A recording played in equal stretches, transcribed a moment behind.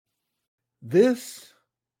This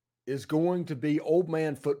is going to be old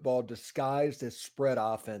man football disguised as spread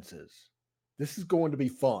offenses. This is going to be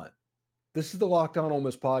fun. This is the Locked On Ole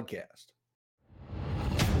Miss podcast.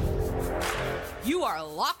 You are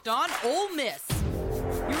Locked On Ole Miss,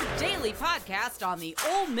 your daily podcast on the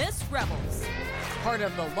Ole Miss Rebels, part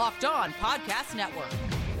of the Locked On Podcast Network,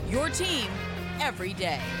 your team every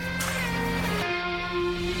day.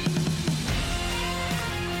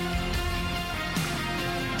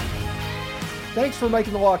 Thanks for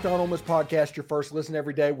making the Locked On Ole Miss podcast your first listen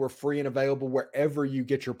every day. We're free and available wherever you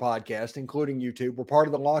get your podcast, including YouTube. We're part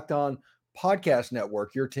of the Locked On Podcast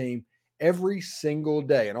Network, your team every single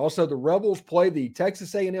day. And also, the Rebels play the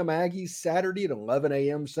Texas A&M Aggies Saturday at 11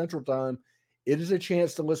 a.m. Central Time. It is a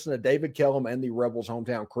chance to listen to David Kellum and the Rebels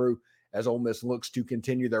hometown crew as Ole Miss looks to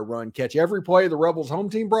continue their run. Catch every play of the Rebels home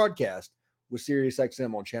team broadcast with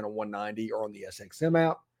SiriusXM on channel 190 or on the SXM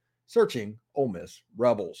app, searching Ole Miss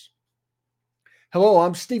Rebels. Hello,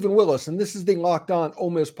 I'm Stephen Willis, and this is the Locked On Ole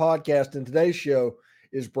Miss podcast, and today's show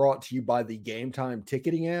is brought to you by the Game Time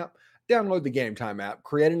ticketing app. Download the Game Time app,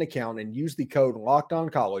 create an account, and use the code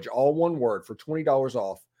LOCKEDONCollege, all one word, for $20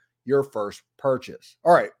 off your first purchase.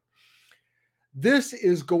 All right, this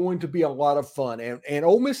is going to be a lot of fun, and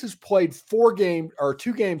Ole Miss has played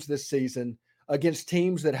two games this season against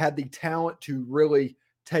teams that had the talent to really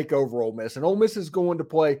take over Ole Miss, and Ole Miss is going to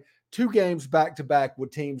play 2 games back-to-back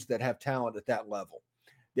with teams that have talent at that level.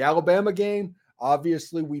 The Alabama game,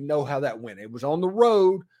 obviously, we know how that went. It was on the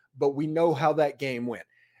road, but we know how that game went.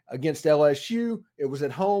 Against LSU, it was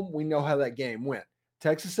at home. We know how that game went.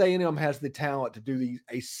 Texas A&M has the talent to do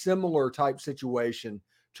a similar type situation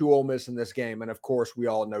to Ole Miss in this game, and of course, we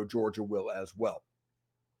all know Georgia will as well.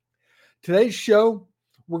 Today's show,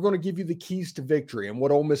 we're going to give you the keys to victory and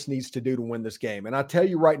what Ole Miss needs to do to win this game. And I tell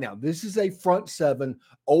you right now, this is a front seven,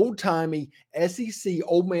 old-timey SEC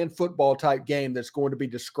old man football type game that's going to be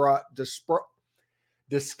disguised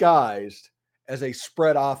as a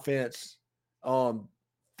spread offense,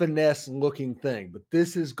 finesse-looking thing. But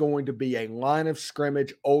this is going to be a line of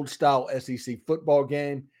scrimmage, old-style SEC football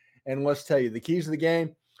game. And let's tell you, the keys of the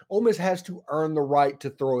game, Ole Miss has to earn the right to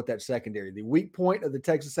throw at that secondary. The weak point of the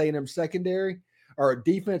Texas A&M secondary, our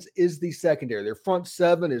defense, is the secondary. Their front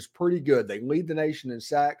seven is pretty good. They lead the nation in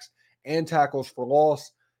sacks and tackles for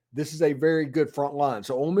loss. This is a very good front line.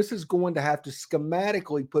 So Ole Miss is going to have to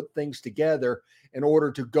schematically put things together in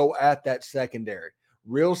order to go at that secondary.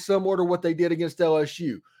 Real similar to what they did against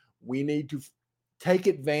LSU. We need to take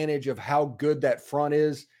advantage of how good that front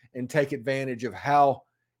is and take advantage of how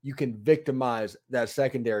you can victimize that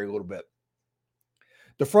secondary a little bit.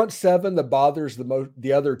 The front seven that bothers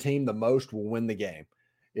the other team the most will win the game.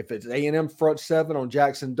 If it's A&M front seven on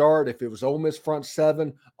Jackson Dart, if it was Ole Miss front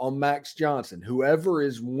seven on Max Johnson, whoever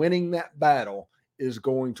is winning that battle is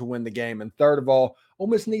going to win the game. And third of all, Ole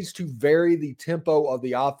Miss needs to vary the tempo of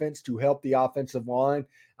the offense to help the offensive line.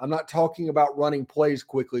 I'm not talking about running plays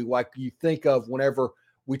quickly like you think of whenever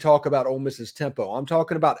we talk about Ole Miss's tempo. I'm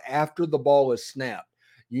talking about after the ball is snapped.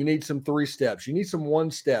 You need some 3 steps. You need some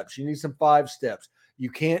 1 steps. You need some 5 steps. You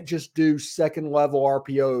can't just do second-level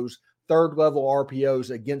RPOs, third-level RPOs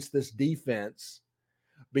against this defense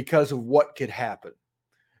because of what could happen.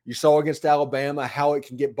 You saw against Alabama how it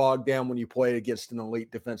can get bogged down when you play against an elite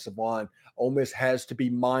defensive line. Ole Miss has to be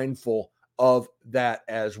mindful of that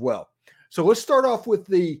as well. So let's start off with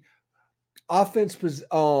the offense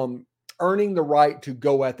earning the right to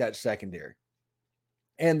go at that secondary.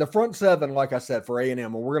 And the front seven, like I said, for A&M,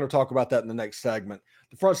 and we're going to talk about that in the next segment,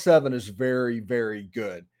 the front seven is very, very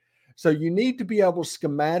good. So you need to be able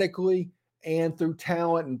schematically and through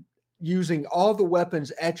talent and using all the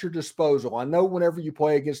weapons at your disposal. I know whenever you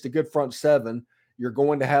play against a good front seven, you're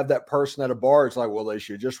going to have that person at a bar. It's like, well, they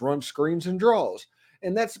should just run screens and draws.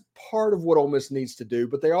 And that's part of what Ole Miss needs to do,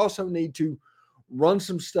 but they also need to run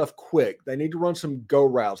some stuff quick. They need to run some go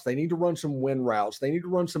routes. They need to run some win routes. They need to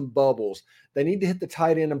run some bubbles. They need to hit the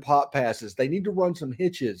tight end and pop passes. They need to run some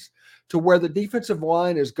hitches to where the defensive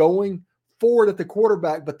line is going forward at the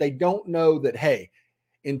quarterback, but they don't know that, hey,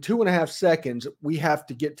 in 2.5 seconds, we have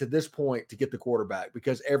to get to this point to get the quarterback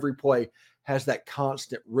because every play has that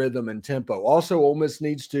constant rhythm and tempo. Also, Ole Miss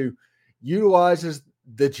needs to utilize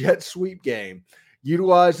the jet sweep game,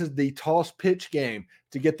 utilizes the toss pitch game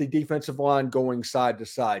to get the defensive line going side to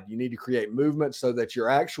side. You need to create movement so that your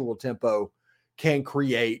actual tempo can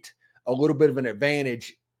create a little bit of an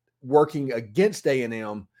advantage working against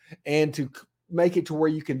A&M and to make it to where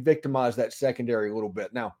you can victimize that secondary a little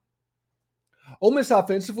bit. Now, Ole Miss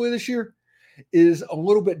offensively this year is a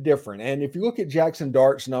little bit different. And if you look at Jackson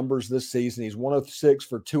Dart's numbers this season, he's 106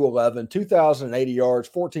 for 211, 2,080 yards,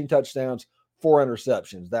 14 touchdowns, 4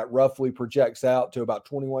 interceptions. That roughly projects out to about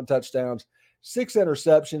 21 touchdowns, 6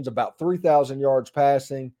 interceptions, about 3,000 yards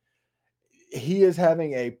passing. He is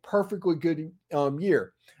having a perfectly good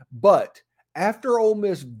year. But after Ole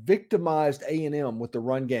Miss victimized A&M with the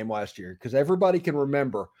run game last year, because everybody can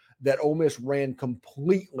remember that Ole Miss ran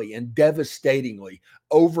completely and devastatingly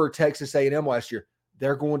over Texas A&M last year,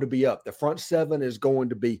 they're going to be up. The front seven is going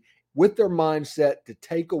to be with their mindset to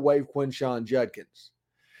take away Quinshon Judkins.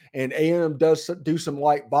 And A&M does do some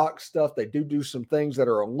light box stuff. They do some things that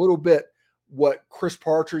are a little bit what Chris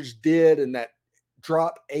Partridge did in that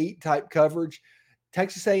drop 8 type coverage.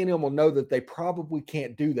 Texas A&M will know that they probably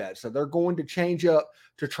can't do that. So they're going to change up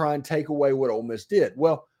to try and take away what Ole Miss did.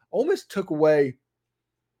 Well, Ole Miss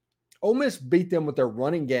beat them with their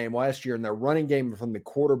running game last year, and their running game from the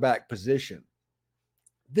quarterback position.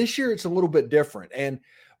 This year, it's a little bit different. And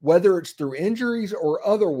whether it's through injuries or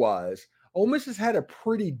otherwise, Ole Miss has had a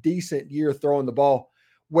pretty decent year throwing the ball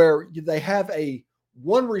where they have a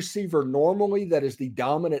one receiver normally that is the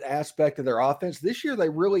dominant aspect of their offense. This year, they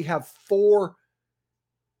really have 4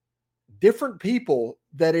 different people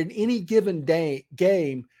that in any given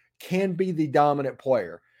game can be the dominant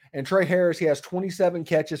player. And Trey Harris, he has 27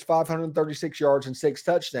 catches, 536 yards, and 6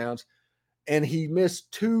 touchdowns. And he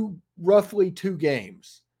missed roughly 2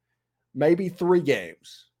 games, maybe 3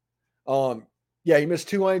 games. He missed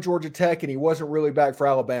Tulane, Georgia Tech, and he wasn't really back for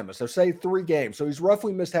Alabama. So say 3 games. So he's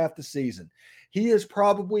roughly missed half the season. He is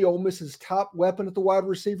probably Ole Miss's top weapon at the wide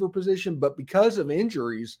receiver position, but because of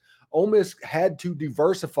injuries, Ole Miss had to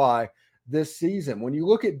diversify this season. When you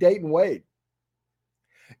look at Dayton Wade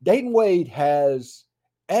has,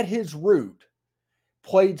 at his root,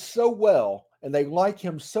 played so well, and they like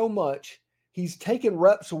him so much, he's taken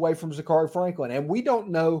reps away from Zachary Franklin. And we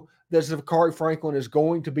don't know that Zachary Franklin is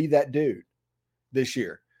going to be that dude this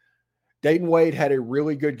year. Dayton Wade had a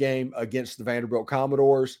really good game against the Vanderbilt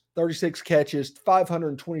Commodores, 36 catches,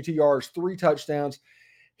 522 yards, 3 touchdowns.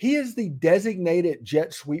 He is the designated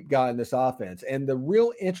jet sweep guy in this offense. And the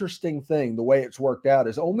real interesting thing, the way it's worked out,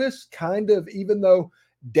 is Ole Miss kind of, even though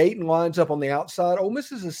Dayton lines up on the outside, Ole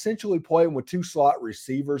Miss is essentially playing with 2 slot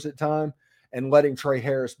receivers at time and letting Trey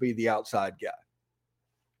Harris be the outside guy.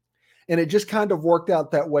 And it just kind of worked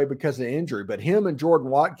out that way because of injury. But him and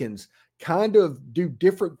Jordan Watkins kind of do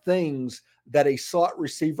different things that a slot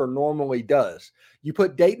receiver normally does. You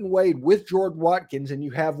put Dayton Wade with Jordan Watkins and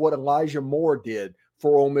you have what Elijah Moore did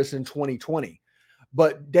for Ole Miss in 2020.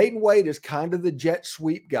 But Dayton Wade is kind of the jet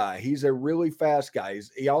sweep guy. He's a really fast guy.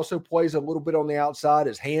 He also plays a little bit on the outside.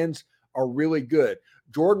 His hands are really good.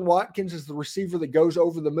 Jordan Watkins is the receiver that goes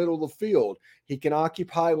over the middle of the field. He can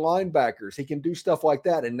occupy linebackers. He can do stuff like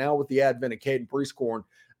that. And now with the advent of Caden Prieskorn,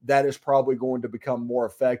 that is probably going to become more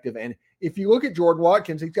effective. And if you look at Jordan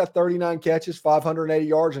Watkins, he's got 39 catches, 580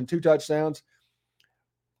 yards, and 2 touchdowns,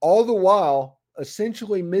 all the while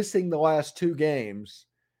essentially missing the last 2 games,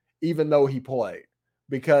 even though he played,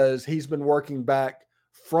 because he's been working back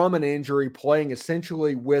from an injury, playing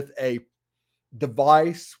essentially with a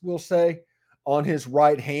device, we'll say, on his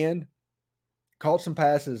right hand. Caught some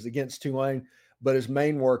passes against Tulane, but his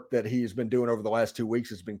main work that he's been doing over the last 2 weeks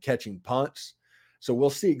has been catching punts. So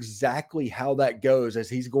we'll see exactly how that goes as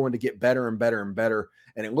he's going to get better and better and better.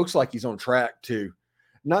 And it looks like he's on track to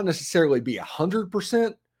not necessarily be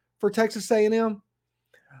 100% for Texas A&M,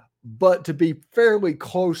 but to be fairly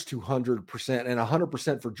close to 100% and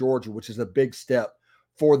 100% for Georgia, which is a big step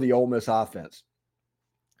for the Ole Miss offense.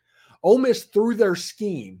 Ole Miss, through their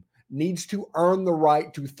scheme, needs to earn the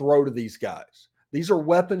right to throw to these guys. These are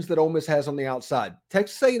weapons that Ole Miss has on the outside.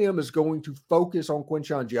 Texas A&M is going to focus on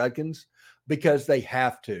Quinshon Judkins because they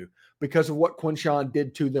have to, because of what Quinshon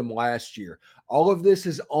did to them last year. All of this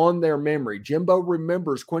is on their memory. Jimbo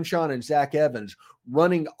remembers Quinshon and Zach Evans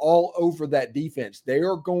running all over that defense. They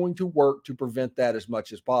are going to work to prevent that as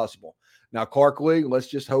much as possible. Now, Clark Lee, let's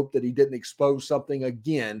just hope that he didn't expose something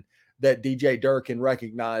again that DJ Durkin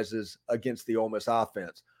recognizes against the Ole Miss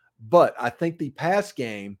offense. But I think the pass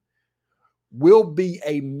game will be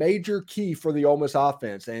a major key for the Ole Miss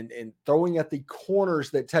offense. And throwing at the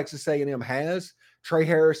corners that Texas A&M has, Trey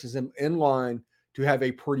Harris is in line to have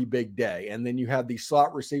a pretty big day. And then you have the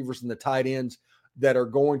slot receivers and the tight ends that are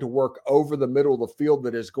going to work over the middle of the field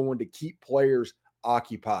that is going to keep players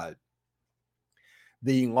occupied.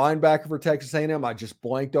 The linebacker for Texas A&M, I just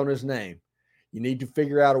blanked on his name. You need to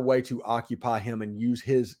figure out a way to occupy him and use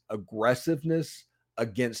his aggressiveness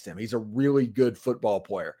against him. He's a really good football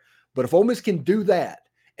player. But if Ole Miss can do that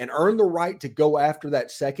and earn the right to go after that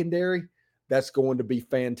secondary, that's going to be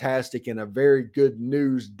fantastic and a very good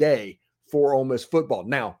news day for Ole Miss football.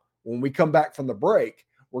 Now, when we come back from the break,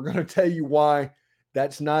 we're going to tell you why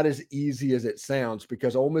That's not as easy as it sounds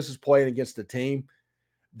because Ole Miss is playing against a team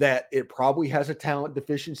that it probably has a talent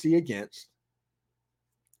deficiency against.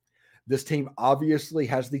 This team obviously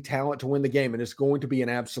has the talent to win the game, and it's going to be an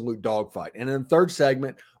absolute dogfight. And in the third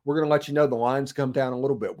segment, we're going to let you know the lines come down a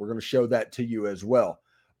little bit. We're going to show that to you as well.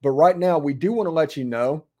 But right now, we do want to let you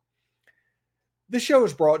know this show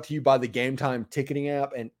is brought to you by the Game Time ticketing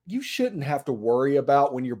app, and you shouldn't have to worry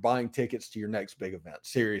about when you're buying tickets to your next big event.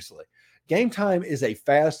 Seriously. Game Time is a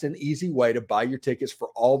fast and easy way to buy your tickets for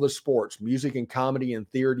all the sports, music, and comedy and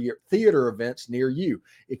theater events near you.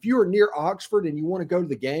 If you are near Oxford and you want to go to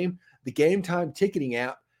the game, the Game Time ticketing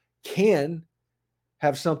app can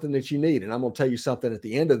have something that you need. And I'm going to tell you something at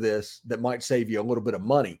the end of this that might save you a little bit of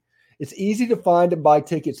money. It's easy to find and buy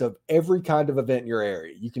tickets of every kind of event in your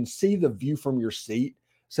area. You can see the view from your seat,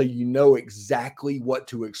 so you know exactly what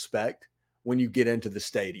to expect when you get into the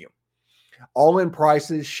stadium. All-in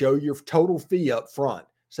prices show your total fee up front,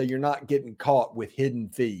 so you're not getting caught with hidden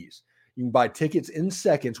fees. You can buy tickets in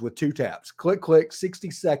seconds with 2 taps. Click, 60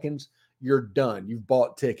 seconds, you're done. You've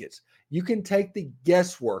bought tickets. You can take the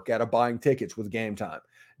guesswork out of buying tickets with Game Time.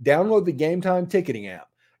 Download the Game Time ticketing app,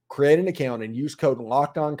 create an account, and use code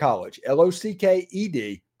LOCKEDONCollege,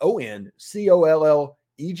 LOCKEDONCOLLEGE,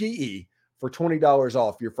 for $20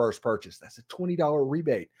 off your first purchase. That's a $20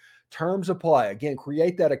 rebate. Terms apply. Again,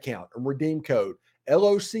 create that account and redeem code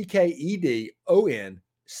LOCKEDONCOLLEGE,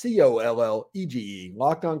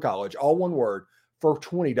 Locked On College, all one word, for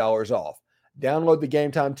 $20 off. Download the Game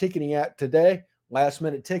Time ticketing app today. Last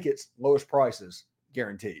minute tickets, lowest prices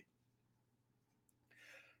guaranteed.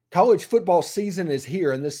 College football season is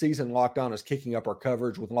here, and this season Locked On is kicking up our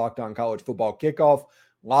coverage with Locked On College Football Kickoff.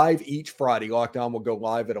 Live each Friday, Locked On will go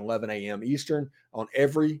live at 11 a.m. Eastern on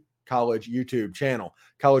every college YouTube channel.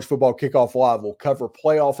 College Football Kickoff Live will cover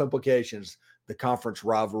playoff implications, the conference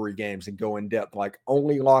rivalry games, and go in depth like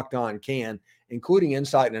only Locked On can, including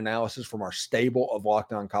insight and analysis from our stable of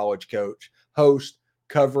Locked On College hosts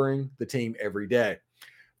covering the team every day.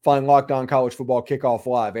 Find Locked On College Football Kickoff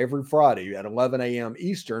Live every Friday at 11 a.m.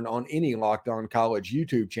 Eastern on any Locked On College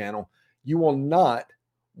YouTube channel. You will not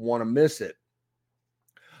want to miss it.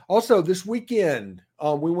 Also, this weekend,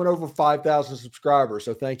 we went over 5,000 subscribers,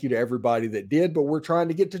 so thank you to everybody that did, but we're trying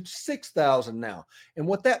to get to 6,000 now. And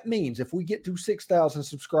what that means, if we get to 6,000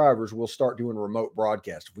 subscribers, we'll start doing remote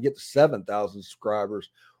broadcast. If we get to 7,000 subscribers,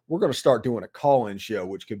 we're going to start doing a call-in show,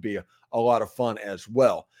 which could be a lot of fun as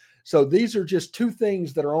well. So these are just 2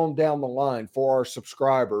 things that are on down the line for our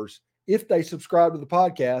subscribers, if they subscribe to the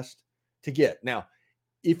podcast, to get. Now,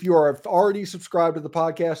 if you are already subscribed to the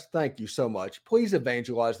podcast, thank you so much. Please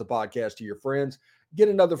evangelize the podcast to your friends. Get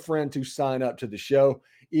another friend to sign up to the show.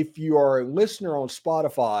 If you are a listener on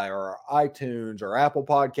Spotify or iTunes or Apple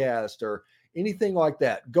Podcast or anything like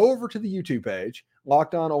that, go over to the YouTube page,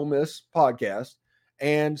 Locked On Ole Miss Podcast,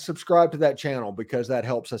 and subscribe to that channel because that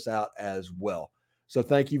helps us out as well. So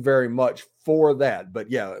thank you very much for that.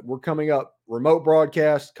 But yeah, we're coming up, remote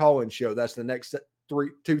broadcast, call-in show. That's the next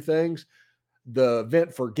 2 things. The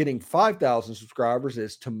event for getting 5,000 subscribers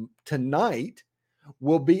is tonight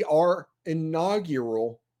will be our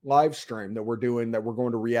inaugural live stream that we're doing, that we're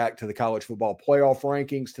going to react to the college football playoff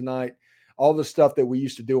rankings tonight. All the stuff that we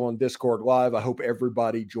used to do on Discord Live. I hope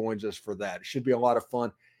everybody joins us for that. It should be a lot of fun.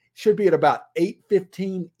 It should be at about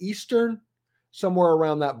 8:15 Eastern, somewhere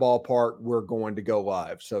around that ballpark. We're going to go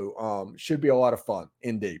live. So should be a lot of fun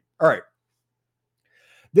indeed. All right.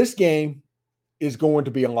 This game is going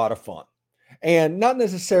to be a lot of fun. And not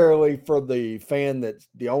necessarily for the fan that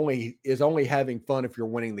is only having fun if you're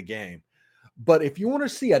winning the game. But if you want to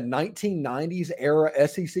see a 1990s era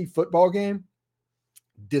SEC football game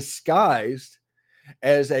disguised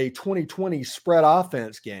as a 2020 spread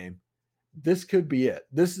offense game, this could be it.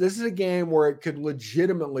 This is a game where it could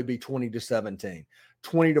legitimately be 20-17,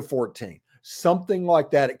 20-14, something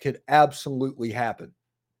like that. It could absolutely happen.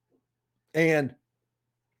 And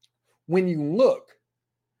when you look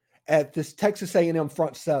at this Texas A&M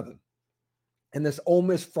front 7 and this Ole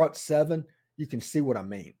Miss front 7, you can see what I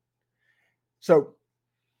mean. So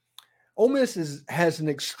Ole Miss has an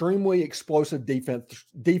extremely explosive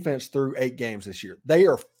defense through 8 games this year. They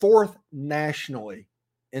are 4th nationally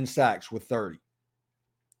in sacks with 30.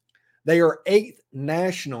 They are 8th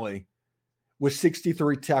nationally with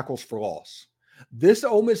 63 tackles for loss. This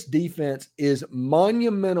Ole Miss defense is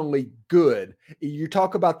monumentally good. You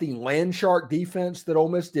talk about the land shark defense that Ole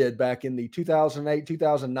Miss did back in the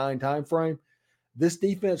 2008-2009 timeframe. This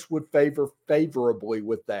defense would favor favorably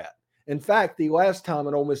with that. In fact, the last time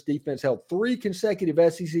an Ole Miss defense held 3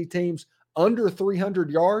 consecutive SEC teams under 300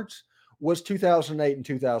 yards was 2008 and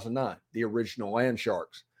 2009, the original land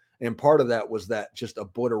sharks. And part of that was that just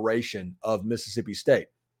obliteration of Mississippi State.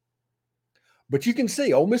 But you can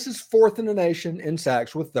see Ole Miss is 4th in the nation in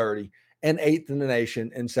sacks with 30 and 8th in the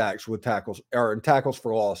nation in sacks with tackles or in tackles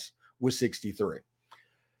for loss with 63.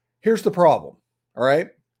 Here's the problem, all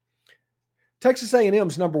right? Texas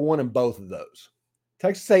A&M's number 1 in both of those.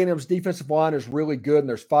 Texas A&M's defensive line is really good, and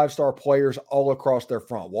there's 5-star players all across their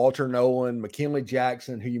front. Walter Nolan, McKinley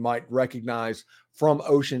Jackson, who you might recognize from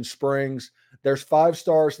Ocean Springs. There's 5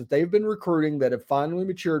 stars that they've been recruiting that have finally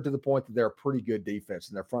matured to the point that they're a pretty good defense,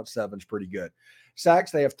 and their front seven's pretty good. Sacks,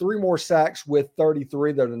 they have 3 more sacks with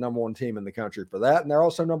 33. They're the number 1 team in the country for that, and they're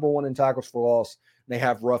also number 1 in tackles for loss. They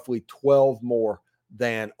have roughly 12 more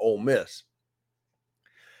than Ole Miss.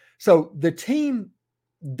 So the team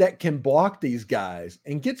that can block these guys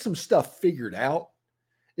and get some stuff figured out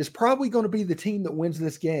is probably going to be the team that wins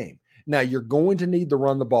this game. Now, you're going to need to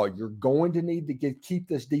run the ball. You're going to need to keep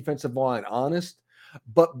this defensive line honest.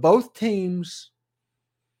 But both teams,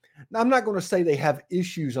 I'm not going to say they have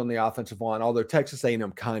issues on the offensive line, although Texas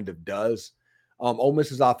A&M kind of does. Ole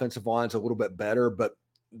Miss's offensive line is a little bit better, but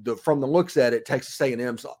from the looks at it, Texas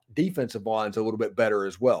A&M's defensive line is a little bit better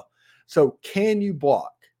as well. So can you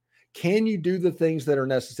block? Can you do the things that are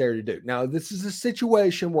necessary to do? Now, this is a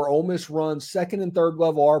situation where Ole Miss runs 2nd and 3rd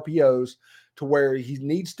level RPOs to where he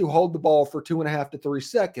needs to hold the ball for 2.5 to 3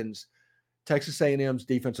 seconds. Texas A&M's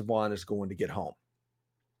defensive line is going to get home.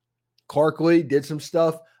 Clark Lee did some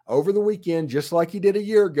stuff over the weekend, just like he did a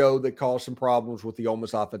year ago, that caused some problems with the Ole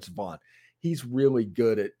Miss offensive line. He's really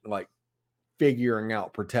good at figuring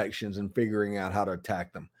out protections and figuring out how to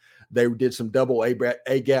attack them. They did some double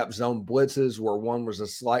A-gap zone blitzes where one was a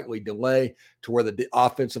slightly delay to where the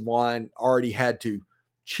offensive line already had to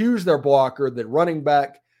choose their blocker. The running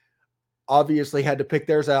back obviously had to pick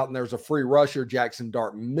theirs out, and there was a free rusher. Jackson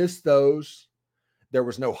Dart missed those. There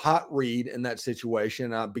was no hot read in that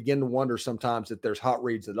situation. I begin to wonder sometimes if there's hot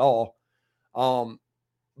reads at all.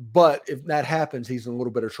 But if that happens, he's in a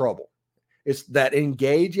little bit of trouble. It's that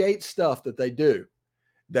engage 8 stuff that they do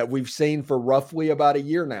that we've seen for roughly about a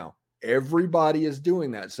year now. Everybody is doing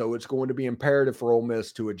that, so it's going to be imperative for Ole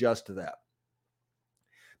Miss to adjust to that.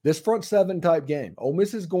 This front 7 type game, Ole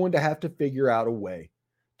Miss is going to have to figure out a way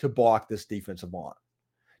to block this defensive line,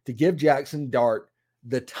 to give Jackson Dart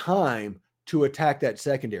the time to attack that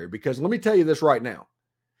secondary. Because let me tell you this right now,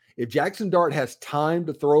 if Jackson Dart has time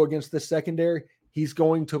to throw against the secondary, he's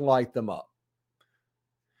going to light them up.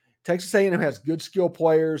 Texas A&M has good skill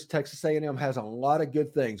players. Texas A&M has a lot of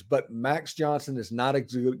good things, but Max Johnson is not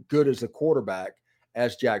as good as a quarterback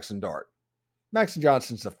as Jackson Dart. Max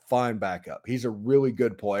Johnson's a fine backup. He's a really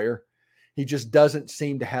good player. He just doesn't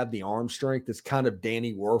seem to have the arm strength. It's kind of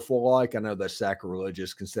Danny Werfel-like. I know that's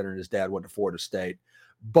sacrilegious considering his dad went to Florida State,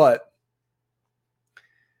 but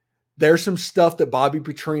there's some stuff that Bobby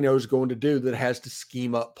Petrino is going to do that has to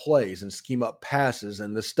scheme up plays and scheme up passes,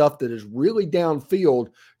 and the stuff that is really downfield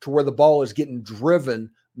to where the ball is getting driven,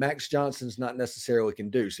 Max Johnson's not necessarily can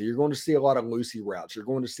do. So you're going to see a lot of loosey routes. You're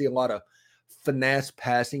going to see a lot of finesse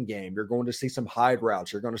passing game. You're going to see some hide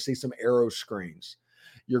routes. You're going to see some arrow screens.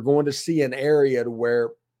 You're going to see an area to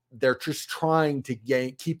where they're just trying to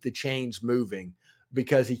keep the chains moving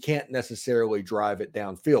because he can't necessarily drive it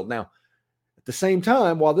downfield. Now, at the same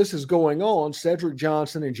time, while this is going on, Cedric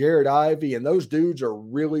Johnson and Jared Ivey and those dudes are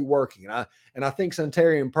really working. And I think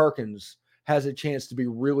Santarian Perkins has a chance to be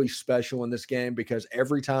really special in this game because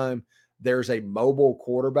every time there's a mobile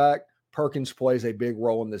quarterback, Perkins plays a big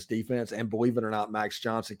role in this defense. And believe it or not, Max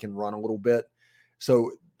Johnson can run a little bit.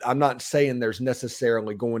 So I'm not saying there's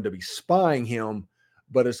necessarily going to be spying him,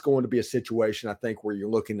 but it's going to be a situation, I think, where you're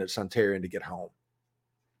looking at Santarian to get home.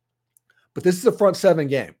 But this is a front 7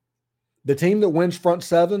 game. The team that wins front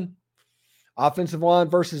 7, offensive line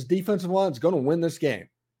versus defensive line, is going to win this game.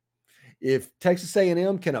 If Texas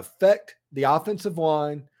A&M can affect the offensive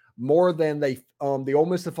line more than the Ole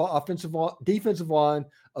Miss defensive line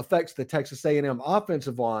affects the Texas A&M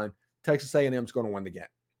offensive line, Texas A&M is going to win the game.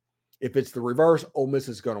 If it's the reverse, Ole Miss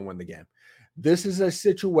is going to win the game. This is a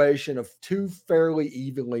situation of 2 fairly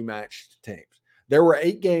evenly matched teams. There were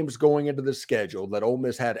 8 games going into the schedule that Ole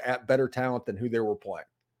Miss had better talent than who they were playing.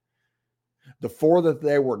 The 4 that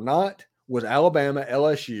they were not was Alabama,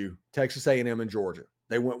 LSU, Texas A&M, and Georgia.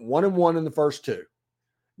 They went 1-1 in the first 2.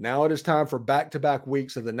 Now it is time for back-to-back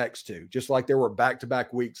weeks of the next 2, just like there were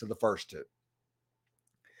back-to-back weeks of the first 2.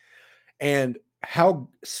 And how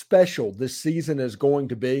special this season is going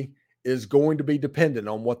to be dependent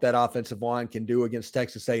on what that offensive line can do against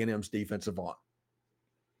Texas A&M's defensive line.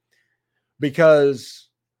 Because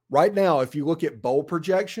right now, if you look at bowl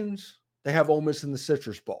projections, they have Ole Miss in the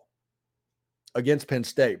Citrus Bowl. Against Penn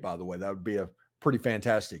State, by the way. That would be a pretty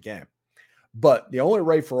fantastic game. But the only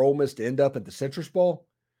way for Ole Miss to end up at the Citrus Bowl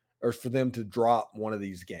is for them to drop one of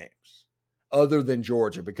these games other than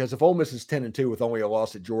Georgia. Because if Ole Miss is 10-2 with only a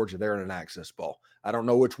loss at Georgia, they're in an Access Bowl. I don't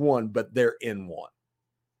know which one, but they're in one.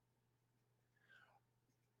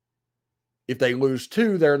 If they lose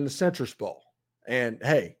 2, they're in the Citrus Bowl. And,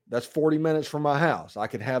 hey, that's 40 minutes from my house. I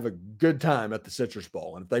could have a good time at the Citrus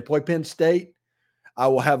Bowl. And if they play Penn State, I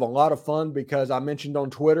will have a lot of fun because I mentioned on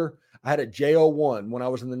Twitter, I had a JO1 when I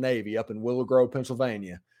was in the Navy up in Willow Grove,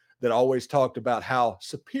 Pennsylvania, that always talked about how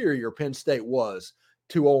superior Penn State was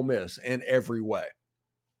to Ole Miss in every way.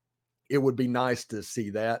 It would be nice to see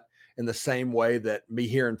that in the same way that me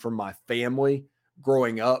hearing from my family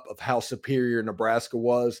growing up of how superior Nebraska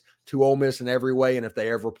was to Ole Miss in every way. And if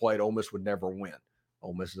they ever played, Ole Miss would never win.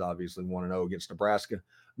 Ole Miss is obviously 1-0 against Nebraska.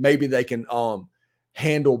 Maybe they can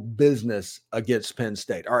handle business against Penn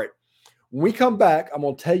State. All right. When we come back, I'm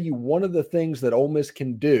going to tell you one of the things that Ole Miss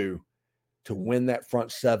can do to win that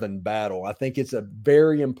front seven battle. I think it's a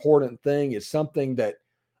very important thing. It's something that,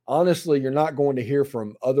 honestly, you're not going to hear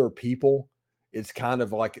from other people. It's kind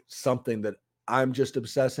of like something that I'm just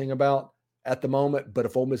obsessing about at the moment. But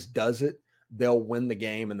if Ole Miss does it, they'll win the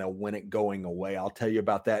game and they'll win it going away. I'll tell you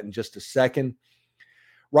about that in just a second.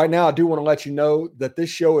 Right now, I do want to let you know that this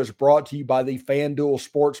show is brought to you by the FanDuel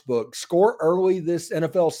Sportsbook. Score early this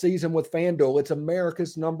NFL season with FanDuel. It's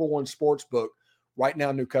America's #1 sportsbook. Right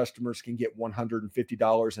now, new customers can get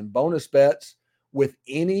 $150 in bonus bets with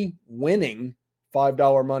any winning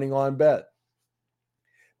 $5 money line bet.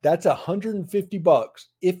 That's $150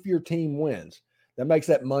 if your team wins. That makes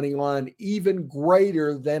that money line even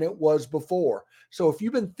greater than it was before. So if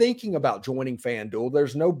you've been thinking about joining FanDuel,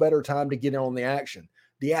 there's no better time to get in on the action.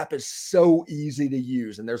 The app is so easy to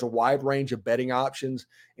use, and there's a wide range of betting options,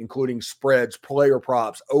 including spreads, player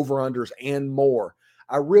props, over-unders, and more.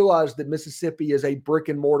 I realize that Mississippi is a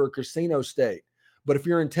brick-and-mortar casino state, but if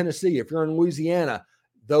you're in Tennessee, if you're in Louisiana,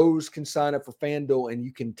 those can sign up for FanDuel, and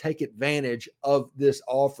you can take advantage of this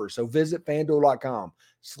offer. So visit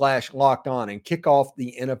FanDuel.com/lockedon and kick off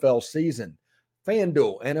the NFL season.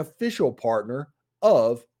 FanDuel, an official partner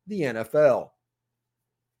of the NFL.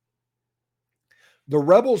 The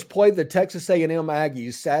Rebels play the Texas A&M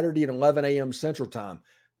Aggies Saturday at 11 a.m. Central Time.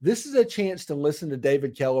 This is a chance to listen to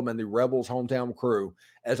David Kellum and the Rebels hometown crew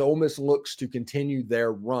as Ole Miss looks to continue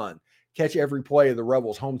their run. Catch every play of the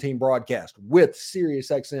Rebels home team broadcast with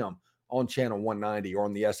SiriusXM on channel 190 or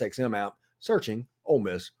on the SXM app, searching Ole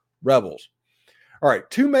Miss Rebels. All right,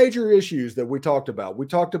 2 major issues that we talked about. We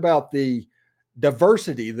talked about the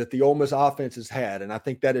diversity that the Ole Miss offense has had, and I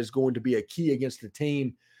think that is going to be a key against the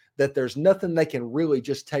team that there's nothing they can really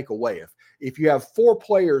just take away. If you have 4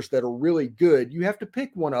 players that are really good, you have to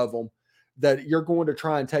pick one of them that you're going to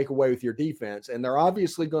try and take away with your defense. And they're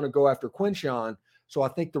obviously going to go after Quinshon. So I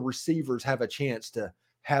think the receivers have a chance to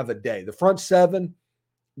have a day. The front seven,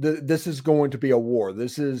 this is going to be a war.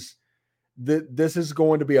 This is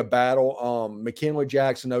going to be a battle. McKinley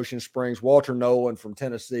Jackson, Ocean Springs, Walter Nolan from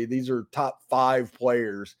Tennessee. These are top 5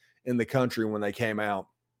 players in the country when they came out.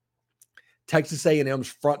 Texas A&M's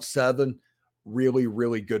front 7, really,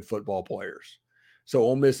 really good football players. So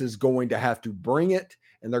Ole Miss is going to have to bring it,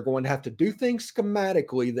 and they're going to have to do things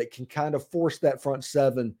schematically that can kind of force that front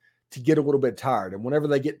 7 to get a little bit tired. And whenever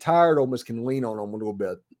they get tired, Ole Miss can lean on them a little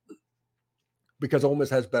bit because Ole Miss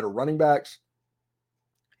has better running backs.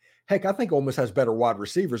 Heck, I think Ole Miss has better wide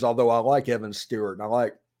receivers, although I like Evan Stewart, and I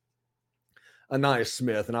like Anais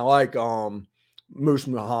Smith, and I like Moose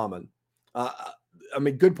Muhammad. I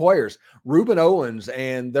mean, good players. Ruben Owens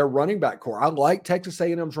and their running back core. I like Texas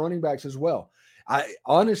A&M's running backs as well. I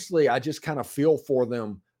just kind of feel for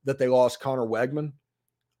them that they lost Connor Wegman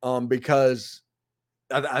because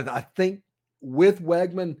I think with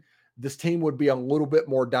Wegman, this team would be a little bit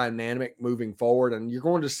more dynamic moving forward. And you're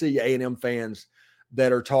going to see A&M fans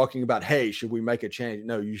that are talking about, hey, should we make a change?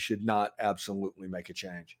 No, you should not absolutely make a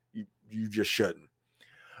change. You just shouldn't.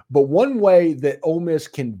 But one way that Ole Miss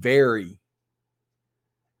can vary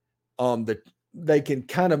that they can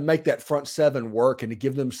kind of make that front 7 work and to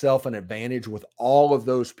give themselves an advantage with all of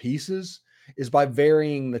those pieces is by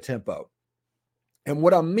varying the tempo. And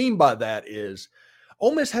what I mean by that is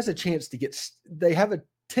Ole Miss has a chance to they have a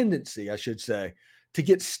tendency, I should say, to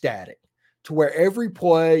get static, to where every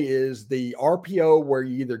play is the RPO where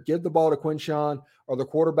you either give the ball to Quinshon or the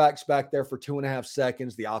quarterback's back there for 2.5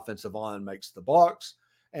 seconds. The offensive line makes the blocks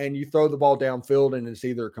and you throw the ball downfield and it's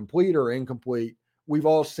either complete or incomplete. We've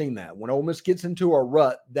all seen that. When Ole Miss gets into a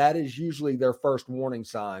rut, that is usually their first warning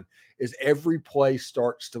sign, is every play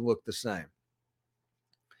starts to look the same.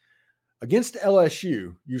 Against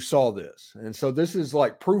LSU, you saw this. And so this is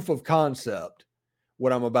like proof of concept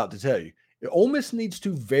what I'm about to tell you. Ole Miss needs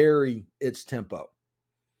to vary its tempo,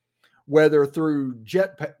 whether through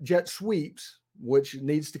jet sweeps, which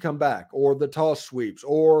needs to come back, or the toss sweeps,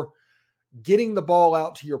 or getting the ball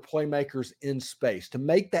out to your playmakers in space to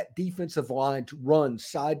make that defensive line to run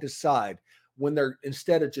side to side when they're,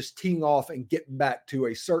 instead of just teeing off and getting back to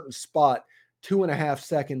a certain spot 2.5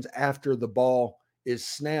 seconds after the ball is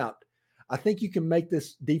snapped. I think you can make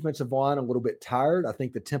this defensive line a little bit tired. I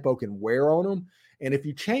think the tempo can wear on them. And if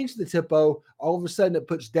you change the tempo, all of a sudden it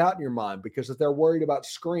puts doubt in your mind, because if they're worried about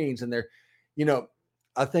screens and they're,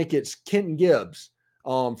 I think it's Kenton Gibbs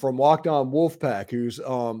from Locked On Wolfpack, who's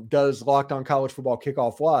does Locked On College Football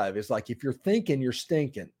Kickoff Live. It's like, if you're thinking, you're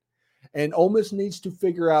stinking. And Ole Miss needs to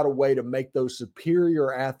figure out a way to make those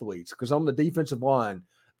superior athletes, because on the defensive line,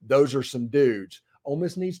 those are some dudes. Ole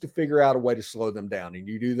Miss needs to figure out a way to slow them down. And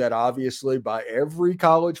you do that, obviously, by every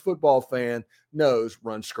college football fan knows,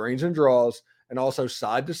 run screens and draws, and also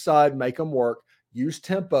side to side, make them work, use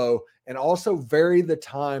tempo, and also vary the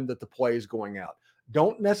time that the play is going out.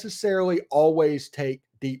 Don't necessarily always take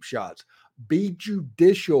deep shots. Be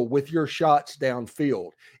judicial with your shots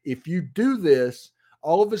downfield. If you do this,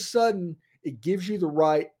 all of a sudden, it gives you the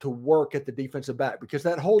right to work at the defensive back, because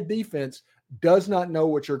that whole defense does not know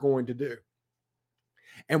what you're going to do.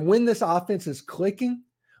 And when this offense is clicking,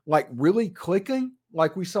 like really clicking,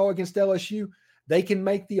 like we saw against LSU, they can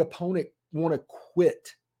make the opponent want to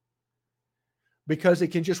quit, because it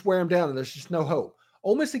can just wear them down and there's just no hope.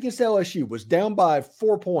 Ole Miss against LSU was down by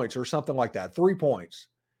 4 points or something like that, 3 points,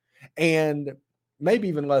 and maybe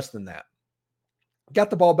even less than that. Got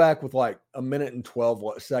the ball back with like 1 minute and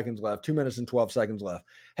 12 seconds left, 2 minutes and 12 seconds left,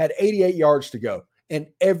 had 88 yards to go. And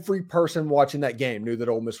every person watching that game knew that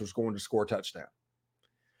Ole Miss was going to score a touchdown.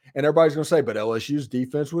 And everybody's going to say, but LSU's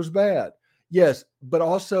defense was bad. Yes, but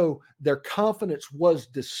also their confidence was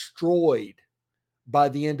destroyed by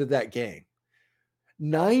the end of that game.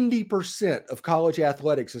 90% of college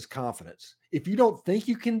athletics is confidence. If you don't think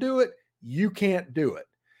you can do it, you can't do it.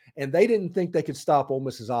 And they didn't think they could stop Ole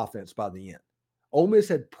Miss's offense by the end. Ole Miss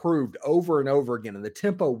had proved over and over again, and the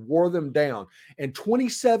tempo wore them down. And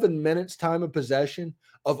 27 minutes time of possession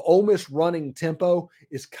of Ole Miss running tempo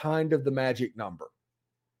is kind of the magic number.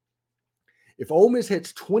 If Ole Miss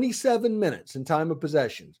hits 27 minutes in time of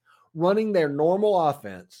possessions running their normal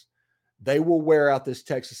offense, they will wear out this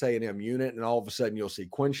Texas A&M unit, and all of a sudden you'll see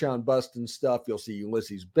Quinshawn busting stuff. You'll see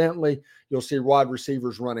Ulysses Bentley. You'll see wide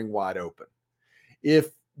receivers running wide open.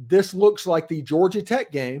 If this looks like the Georgia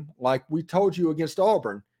Tech game, like we told you against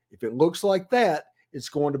Auburn, if it looks like that, it's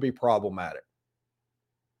going to be problematic.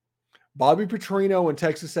 Bobby Petrino and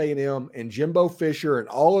Texas A&M and Jimbo Fisher and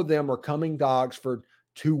all of them are coming to Oxford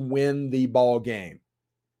to win the ball game.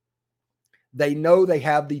 They know they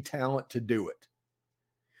have the talent to do it.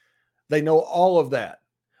 They know all of that.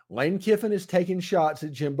 Lane Kiffin is taking shots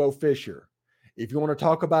at Jimbo Fisher. If you want to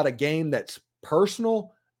talk about a game that's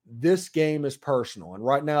personal, this game is personal. And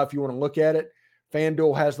right now, if you want to look at it,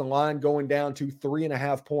 FanDuel has the line going down to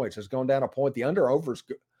 3.5 points. It's gone down a point. The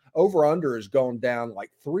over-under is going down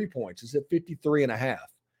like 3 points. It's at 53.5.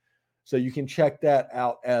 So you can check that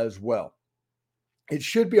out as well. It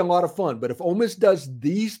should be a lot of fun. But if Ole Miss does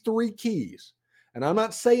these 3 keys, and I'm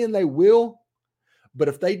not saying they will, but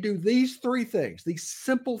if they do these 3 things, these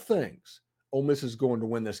simple things, Ole Miss is going to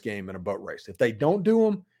win this game in a boat race. If they don't do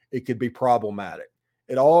them, it could be problematic.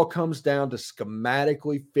 It all comes down to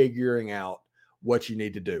schematically figuring out what you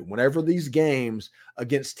need to do. Whenever these games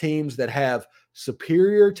against teams that have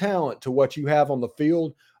superior talent to what you have on the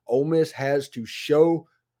field, Ole Miss has to show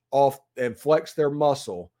off and flex their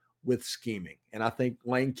muscle with scheming. And I think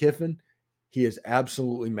Lane Kiffin, he has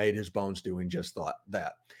absolutely made his bones doing just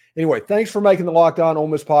that. Anyway, thanks for making the Locked On Ole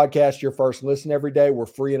Miss podcast your first listen every day. We're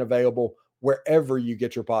free and available wherever you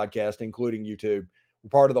get your podcast, including YouTube. We're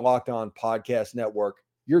part of the Locked On Podcast Network,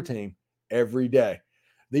 your team every day.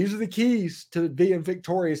 These are the keys to being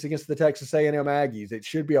victorious against the Texas A&M Aggies. It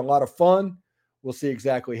should be a lot of fun. We'll see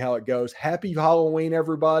exactly how it goes. Happy Halloween,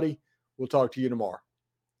 everybody. We'll talk to you tomorrow.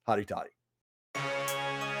 Hotty toddy.